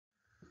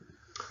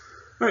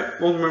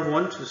Alright, welcome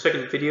everyone to the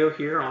second video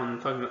here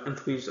on talking about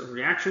enthalpies of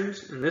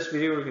reactions. In this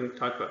video we're going to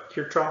talk about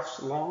Kirchhoffs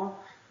law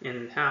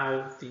and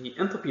how the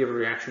enthalpy of a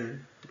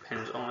reaction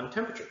depends on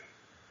temperature.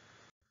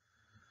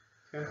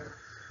 Okay.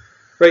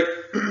 Right,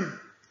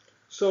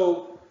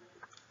 so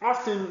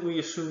often we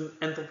assume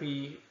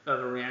enthalpy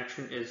of a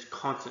reaction is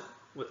constant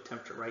with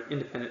temperature, right,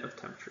 independent of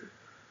temperature.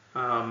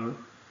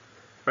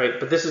 Right,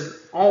 but this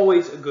is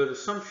always a good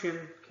assumption,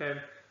 okay,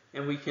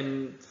 and we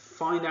can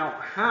find out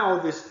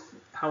how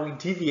we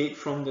deviate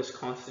from this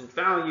constant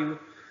value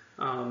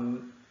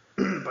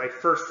by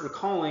first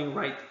recalling,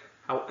 right,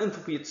 how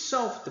enthalpy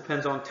itself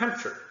depends on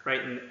temperature,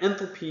 right, and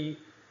enthalpy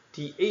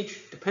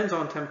dH depends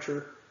on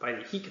temperature by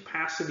the heat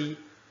capacity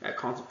at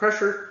constant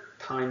pressure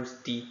times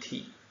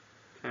dt,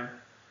 okay,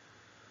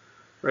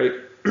 right,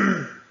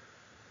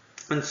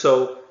 and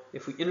so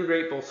if we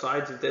integrate both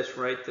sides of this,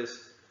 right,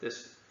 this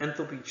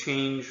enthalpy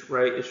change,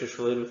 right, is just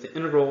related with the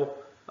integral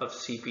of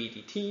Cp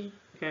dt,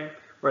 okay,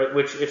 right,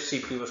 which if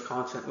Cp was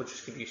constant would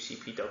just give you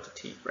Cp delta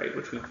T, right,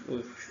 which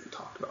we've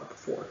talked about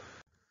before.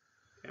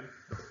 Okay.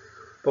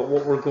 But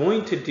what we're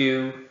going to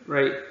do,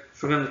 right,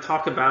 is we're going to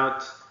talk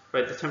about,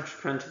 right, the temperature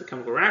dependence of the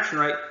chemical reaction,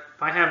 right.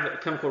 If I have a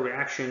chemical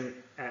reaction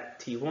at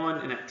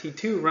T1 and at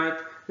T2, right,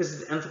 this is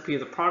the enthalpy of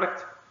the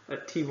product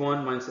at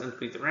T1 minus the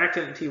enthalpy of the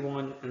reactant at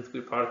T1, enthalpy of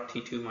the product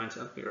T2 minus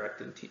the enthalpy of the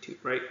reactant at T2,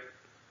 right.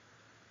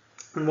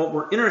 And what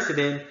we're interested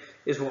in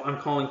is what I'm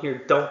calling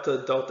here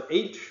delta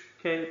H,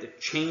 okay, the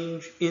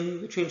change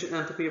in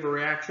enthalpy of a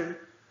reaction,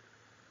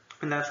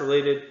 and that's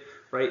related,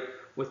 right,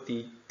 with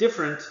the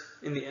difference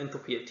in the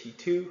enthalpy at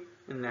T2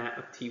 and that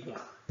of T1.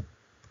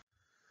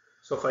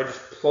 So if I just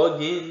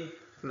plug in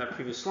from that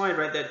previous slide,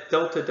 right, that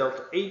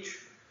delta H,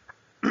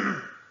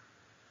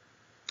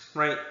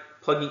 right,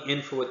 plugging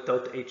in for what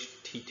delta H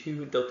T2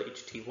 and delta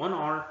H T1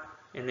 are,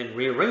 and then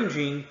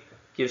rearranging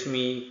gives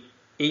me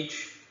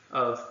H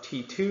of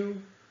T2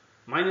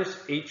 minus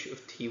H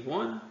of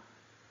T1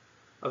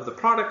 of the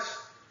products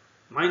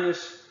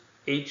minus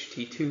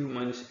HT2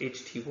 minus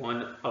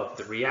HT1 of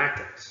the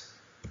reactants.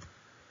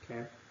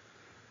 Okay,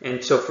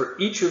 and so for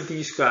each of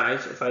these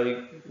guys, if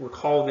I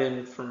recall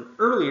then from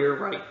earlier,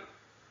 right,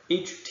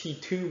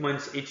 HT2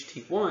 minus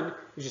HT1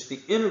 is just the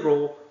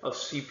integral of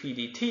Cp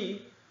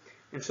dt,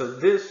 and so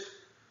this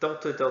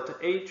delta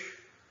H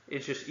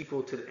is just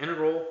equal to the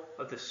integral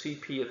of the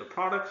Cp of the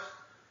products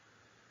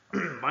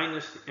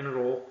minus the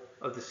integral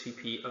of the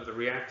Cp of the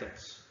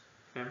reactants.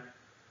 Okay?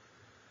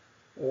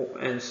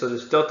 And so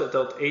this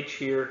delta H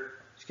here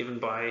is given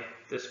by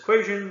this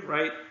equation,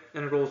 right?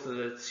 Integrals of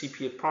the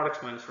Cp of products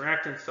minus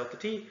reactants, delta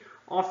T.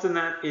 Often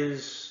that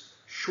is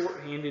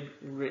shorthanded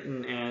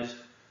written as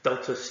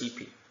delta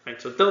Cp,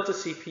 right? So delta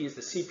Cp is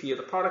the Cp of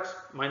the products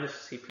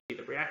minus the Cp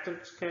of the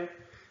reactants, okay?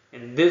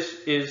 And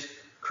this is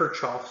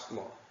Kirchhoffs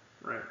law,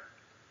 right?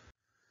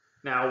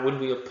 Now, when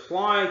we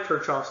apply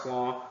Kirchhoffs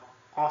law,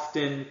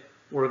 often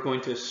we're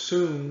going to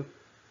assume,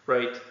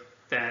 right,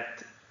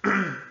 that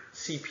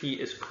Cp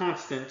is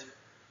constant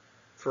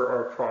for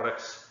our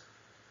products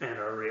and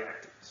our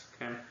reactants,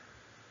 okay,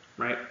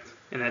 right?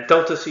 And that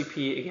delta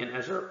Cp, again,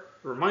 as a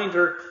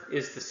reminder,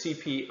 is the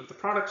Cp of the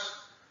products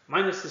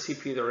minus the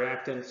Cp of the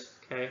reactants,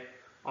 okay,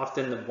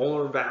 often the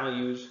molar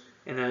values,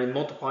 and then I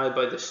multiply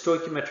by the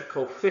stoichiometric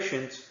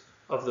coefficients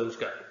of those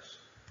guys,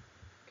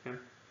 okay?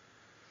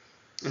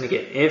 And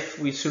again, if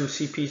we assume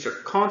Cp's are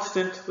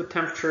constant with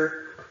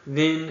temperature,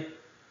 then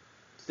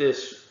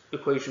this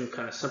equation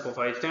kind of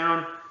simplifies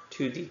down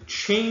to the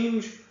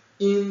change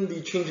in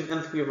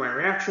enthalpy of my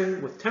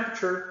reaction with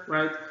temperature,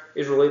 right,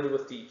 is related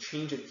with the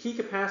change in heat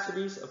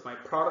capacities of my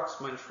products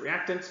minus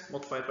reactants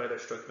multiplied by their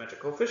stoichiometric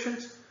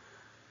coefficients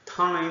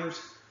times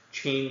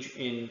change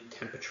in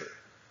temperature.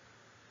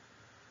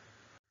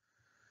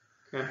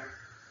 Okay.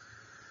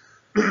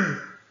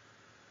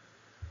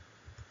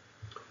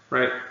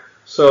 Right.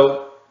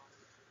 So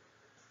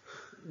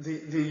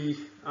the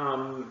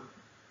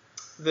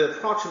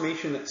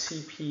approximation that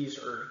Cp's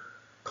are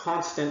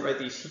constant, right,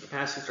 these heat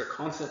capacities are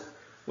constant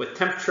with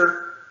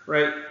temperature,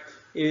 right,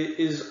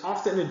 is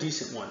often a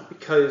decent one,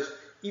 because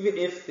even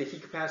if the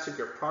heat capacity of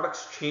your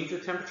products change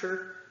with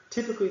temperature,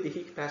 typically the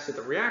heat capacity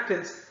of the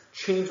reactants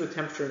change with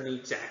temperature in the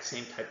exact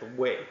same type of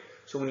way.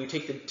 So when you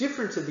take the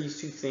difference of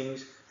these two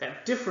things,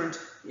 that difference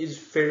is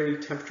fairly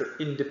temperature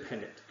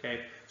independent,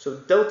 okay? So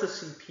delta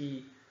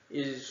Cp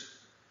is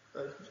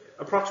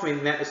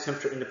approximating that as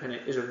temperature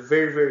independent is a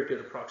very, very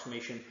good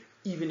approximation,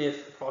 even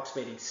if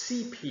approximating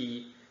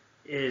Cp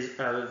is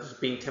as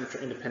being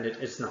temperature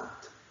independent is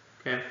not.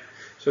 Okay,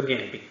 so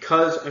again,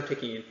 because I'm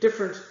taking a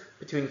difference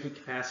between heat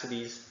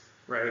capacities,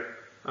 right,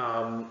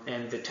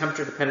 and the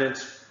temperature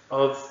dependence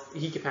of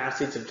heat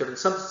capacities of different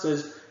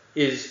substances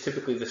is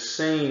typically the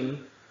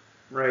same,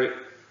 right,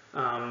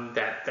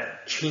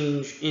 that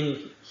change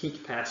in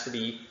heat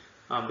capacity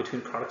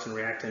between products and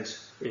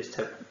reactants is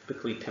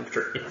typically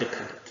temperature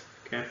independent.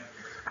 Okay,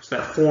 so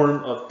that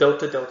form of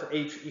delta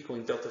H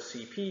equaling delta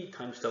Cp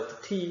times delta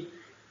T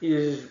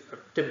is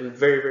typically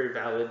very, very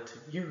valid to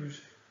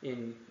use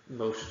in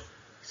most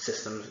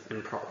systems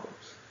and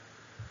problems.